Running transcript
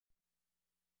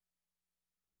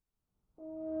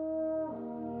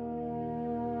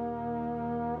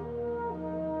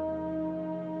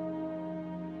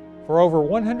For over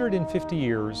 150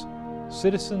 years,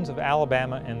 citizens of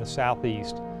Alabama and the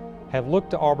Southeast have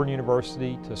looked to Auburn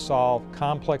University to solve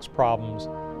complex problems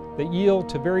that yield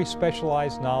to very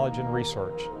specialized knowledge and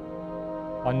research.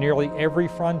 On nearly every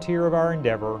frontier of our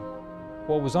endeavor,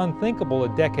 what was unthinkable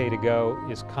a decade ago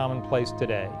is commonplace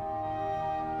today.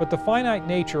 But the finite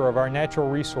nature of our natural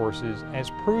resources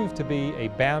has proved to be a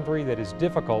boundary that is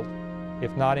difficult,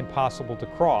 if not impossible, to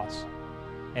cross.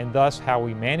 And thus how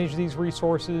we manage these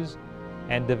resources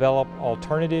and develop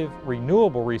alternative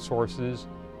renewable resources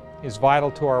is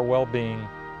vital to our well-being,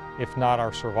 if not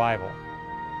our survival.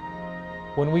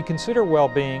 When we consider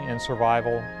well-being and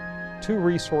survival, two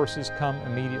resources come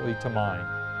immediately to mind: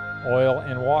 oil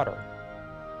and water.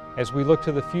 As we look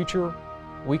to the future,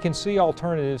 we can see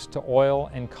alternatives to oil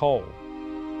and coal.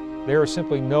 There are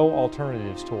simply no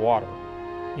alternatives to water.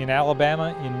 In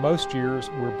Alabama, in most years,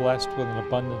 we're blessed with an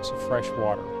abundance of fresh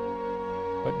water.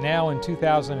 But now in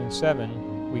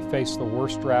 2007, we face the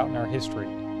worst drought in our history.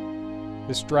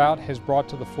 This drought has brought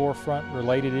to the forefront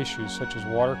related issues such as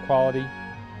water quality,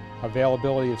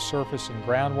 availability of surface and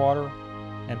groundwater,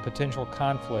 and potential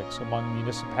conflicts among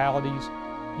municipalities,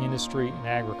 industry, and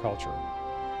agriculture.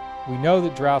 We know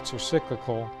that droughts are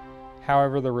cyclical,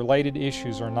 however the related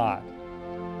issues are not.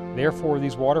 Therefore,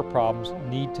 these water problems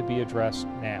need to be addressed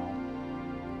now.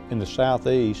 In the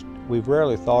Southeast, we've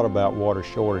rarely thought about water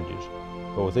shortages,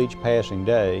 but with each passing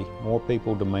day, more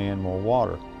people demand more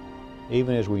water.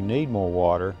 Even as we need more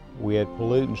water, we add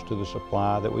pollutants to the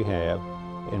supply that we have,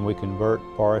 and we convert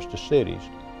forests to cities,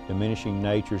 diminishing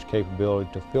nature's capability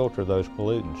to filter those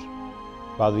pollutants.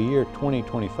 By the year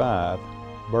 2025,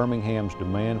 Birmingham's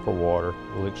demand for water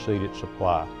will exceed its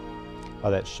supply. By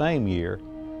that same year,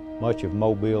 much of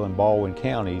Mobile and Baldwin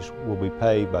counties will be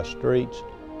paved by streets,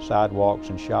 sidewalks,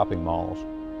 and shopping malls,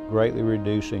 greatly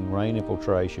reducing rain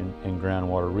infiltration and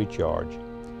groundwater recharge.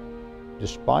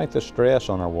 Despite the stress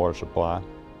on our water supply,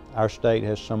 our state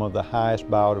has some of the highest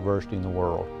biodiversity in the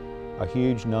world, a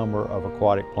huge number of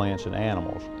aquatic plants and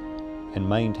animals, and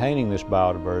maintaining this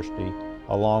biodiversity,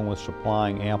 along with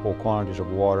supplying ample quantities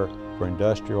of water for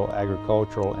industrial,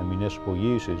 agricultural, and municipal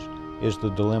uses, is the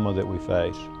dilemma that we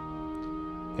face.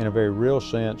 In a very real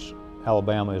sense,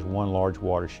 Alabama is one large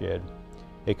watershed.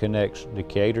 It connects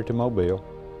Decatur to Mobile,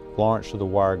 Florence to the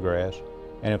Wiregrass,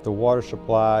 and if the water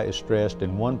supply is stressed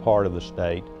in one part of the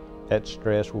state, that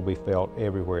stress will be felt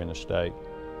everywhere in the state.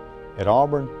 At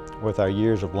Auburn, with our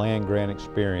years of land-grant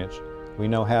experience, we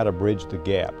know how to bridge the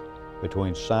gap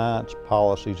between science,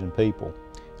 policies, and people.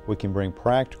 We can bring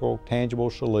practical, tangible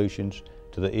solutions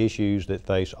to the issues that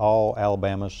face all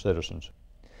Alabama's citizens.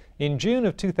 In June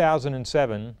of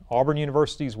 2007, Auburn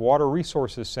University's Water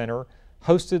Resources Center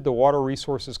hosted the Water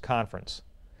Resources Conference.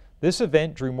 This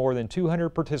event drew more than 200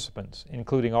 participants,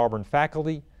 including Auburn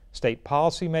faculty, state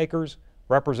policymakers,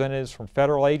 representatives from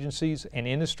federal agencies, and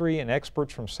industry and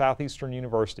experts from southeastern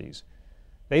universities.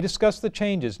 They discussed the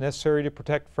changes necessary to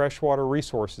protect freshwater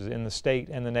resources in the state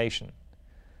and the nation.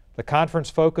 The conference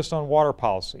focused on water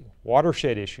policy,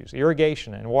 watershed issues,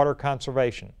 irrigation, and water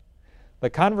conservation. The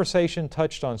conversation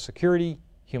touched on security,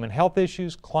 human health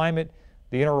issues, climate,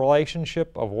 the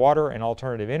interrelationship of water and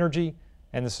alternative energy,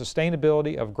 and the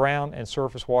sustainability of ground and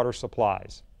surface water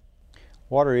supplies.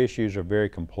 Water issues are very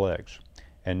complex,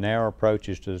 and narrow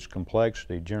approaches to this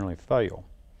complexity generally fail.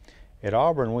 At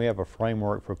Auburn, we have a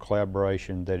framework for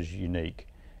collaboration that is unique.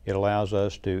 It allows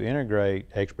us to integrate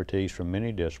expertise from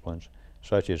many disciplines,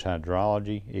 such as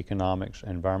hydrology, economics,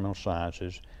 and environmental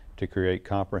sciences, to create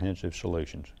comprehensive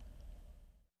solutions.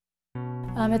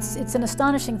 It's an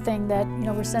astonishing thing that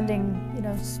we're sending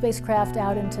spacecraft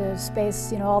out into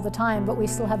space all the time, but we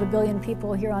still have 1 billion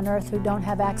people here on Earth who don't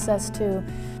have access to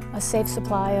a safe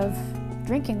supply of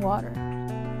drinking water.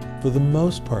 For the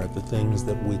most part, the things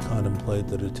that we contemplate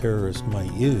that a terrorist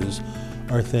might use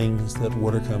are things that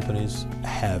water companies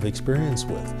have experience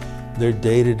with. Their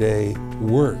day-to-day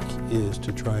work is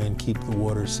to try and keep the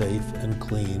water safe and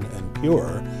clean and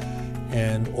pure.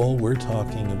 And all we're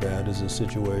talking about is a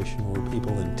situation where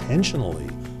people intentionally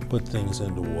put things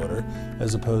into water,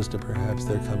 as opposed to perhaps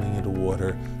they're coming into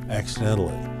water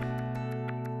accidentally.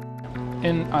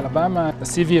 In Alabama, a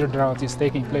severe drought is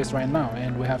taking place right now,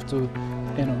 and we have to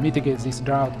mitigate this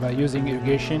drought by using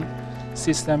irrigation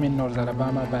system in North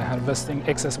Alabama, by harvesting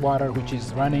excess water which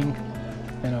is running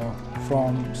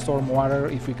from storm water.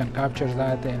 If we can capture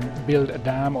that and build a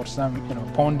dam or some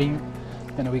ponding,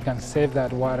 we can save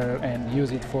that water and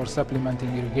use it for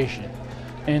supplementing irrigation.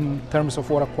 In terms of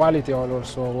water quality,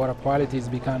 also water quality is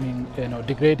becoming,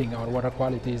 degrading. Our water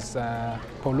quality is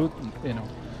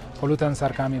pollutants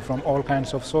are coming from all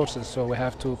kinds of sources, so we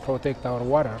have to protect our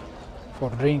water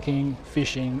for drinking,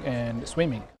 fishing, and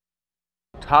swimming.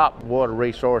 Top water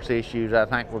resource issues, I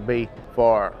think, would be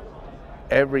for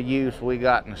every use we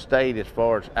got in the state as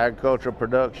far as agricultural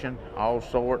production, all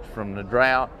sorts, from the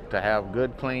drought to have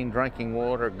good, clean drinking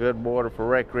water, good water for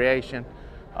recreation.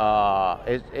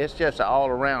 It's just an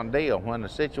all-around deal. When the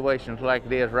situation's like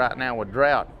it is right now with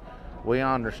drought, we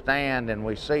understand and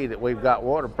we see that we've got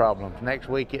water problems. Next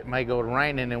week it may go to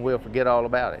raining and we'll forget all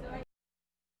about it.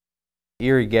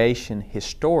 Irrigation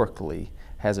historically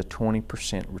has a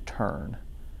 20% return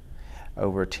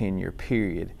over a 10-year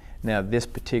period. Now this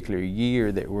particular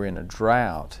year that we're in a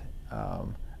drought,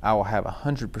 I will have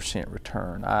 100%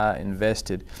 return. I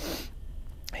invested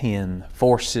in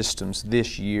 4 systems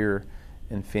this year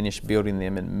and finished building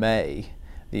them in May.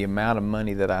 The amount of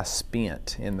money that I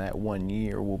spent in that 1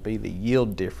 year will be the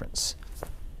yield difference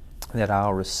that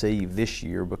I'll receive this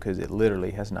year because it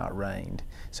literally has not rained.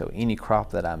 So any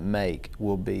crop that I make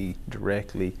will be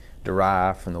directly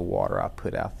derived from the water I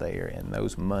put out there, and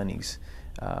those monies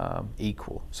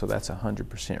equal. So that's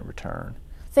 100% return.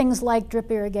 Things like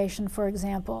drip irrigation, for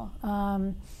example,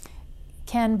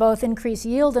 can both increase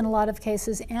yield in a lot of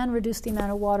cases and reduce the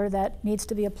amount of water that needs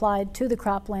to be applied to the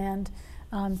cropland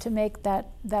to make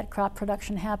that crop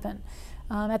production happen.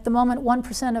 At the moment,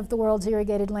 1% of the world's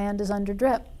irrigated land is under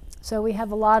drip. So we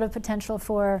have a lot of potential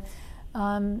for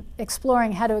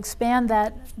exploring how to expand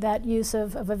that use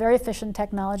of a very efficient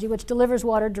technology which delivers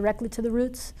water directly to the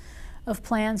roots of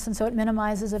plants, and so it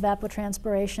minimizes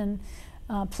evapotranspiration.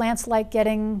 Plants like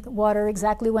getting water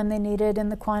exactly when they need it in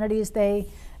the quantities they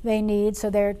need,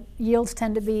 so their yields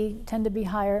tend to be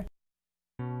higher.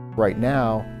 Right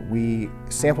now, we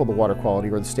sample the water quality,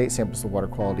 or the state samples the water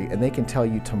quality, and they can tell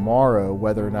you tomorrow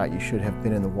whether or not you should have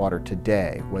been in the water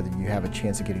today, whether you have a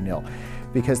chance of getting ill,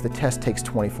 because the test takes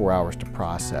 24 hours to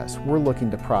process. We're looking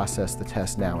to process the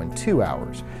test now in 2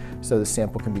 hours. So the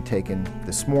sample can be taken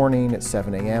this morning at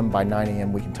 7 a.m. By 9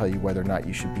 a.m. we can tell you whether or not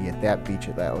you should be at that beach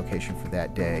at that location for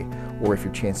that day, or if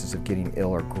your chances of getting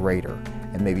ill are greater,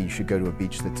 and maybe you should go to a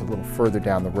beach that's a little further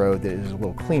down the road that is a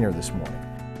little cleaner this morning.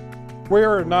 We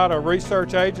are not a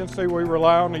research agency. We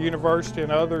rely on the university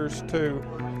and others to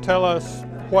tell us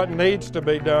what needs to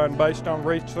be done based on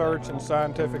research and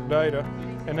scientific data.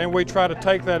 And then we try to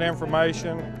take that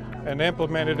information and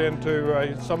implement it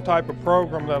into some type of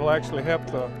program that will actually help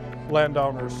the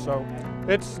landowners. So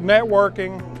it's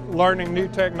networking, learning new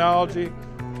technology,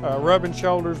 rubbing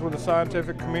shoulders with the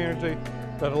scientific community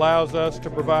that allows us to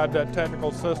provide that technical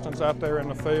assistance out there in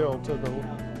the field to the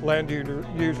land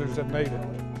users that need it.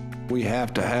 We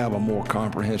have to have a more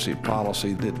comprehensive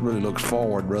policy that really looks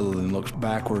forward rather than looks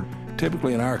backward.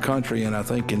 Typically in our country, and I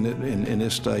think in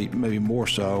this state maybe more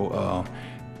so,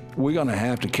 we're going to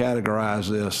have to categorize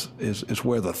this as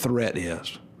where the threat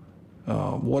is.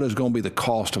 What is going to be the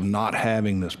cost of not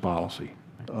having this policy?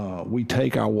 We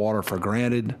take our water for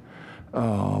granted.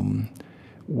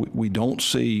 We don't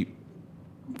see,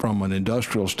 from an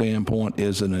industrial standpoint,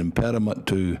 is an impediment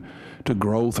to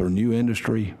growth or new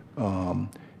industry.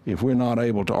 If we're not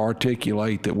able to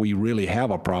articulate that we really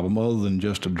have a problem other than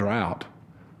just a drought,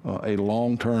 a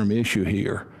long-term issue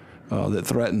here that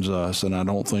threatens us, and I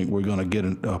don't think we're going to get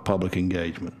a public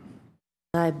engagement.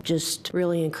 I've just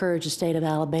really encouraged the state of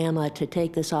Alabama to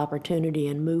take this opportunity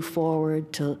and move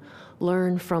forward to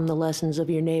learn from the lessons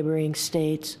of your neighboring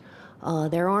states.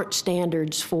 There aren't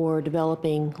standards for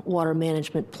developing water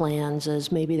management plans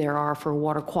as maybe there are for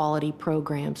water quality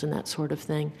programs and that sort of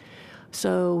thing.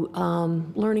 So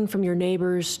learning from your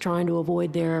neighbors, trying to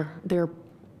avoid their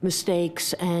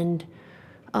mistakes, and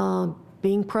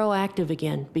being proactive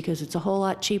again, because it's a whole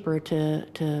lot cheaper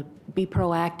to be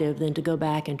proactive than to go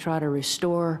back and try to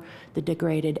restore the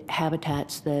degraded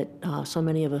habitats that so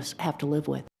many of us have to live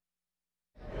with.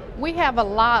 We have a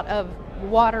lot of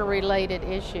water-related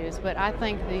issues, but I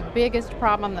think the biggest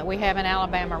problem that we have in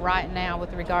Alabama right now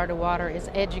with regard to water is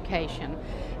education,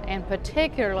 and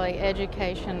particularly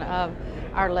education of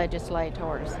our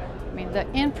legislators. I mean, the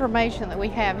information that we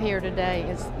have here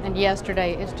today and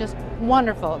yesterday is just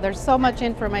wonderful. There's so much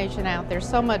information out there,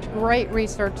 so much great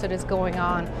research that is going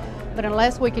on, but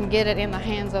unless we can get it in the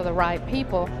hands of the right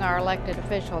people, our elected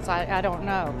officials, I don't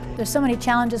know. There's so many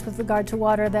challenges with regard to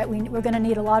water that we're going to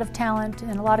need a lot of talent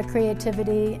and a lot of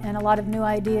creativity and a lot of new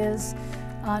ideas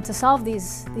to solve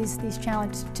these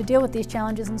challenges, to deal with these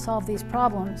challenges and solve these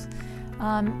problems.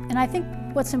 And I think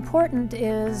what's important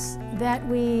is that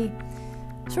we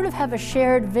sort of have a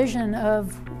shared vision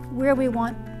of where we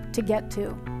want to get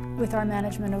to. with our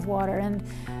management of water. And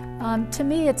to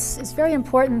me, it's very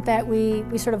important that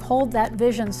we sort of hold that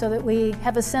vision so that we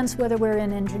have a sense whether we're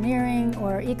in engineering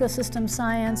or ecosystem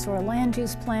science or land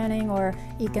use planning or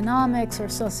economics or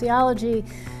sociology,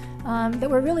 that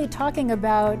we're really talking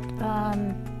about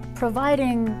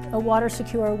providing a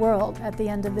water-secure world at the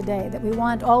end of the day, that we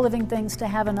want all living things to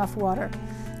have enough water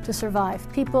to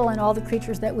survive, people and all the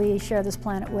creatures that we share this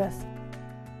planet with.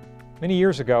 Many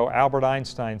years ago, Albert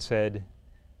Einstein said,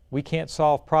 "We can't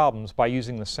solve problems by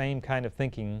using the same kind of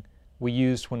thinking we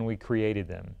used when we created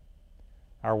them."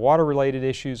 Our water-related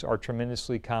issues are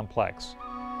tremendously complex,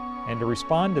 and to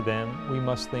respond to them, we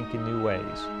must think in new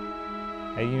ways.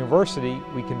 At a university,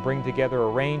 we can bring together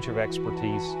a range of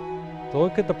expertise to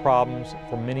look at the problems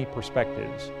from many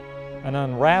perspectives and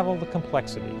unravel the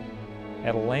complexity.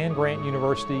 At a land-grant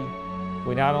university,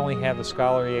 we not only have the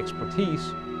scholarly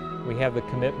expertise, we have the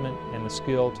commitment and the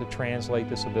skill to translate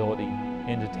this ability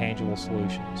into tangible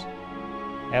solutions.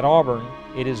 At Auburn,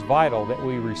 it is vital that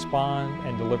we respond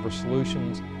and deliver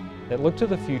solutions that look to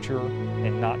the future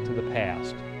and not to the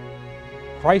past.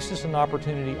 Crisis and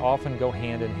opportunity often go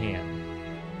hand in hand.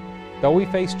 Though we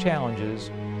face challenges,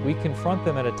 we confront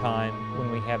them at a time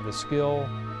when we have the skill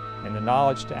and the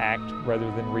knowledge to act rather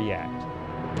than react.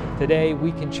 Today,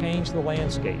 we can change the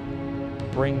landscape,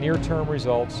 bring near-term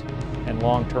results and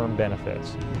long-term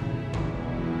benefits.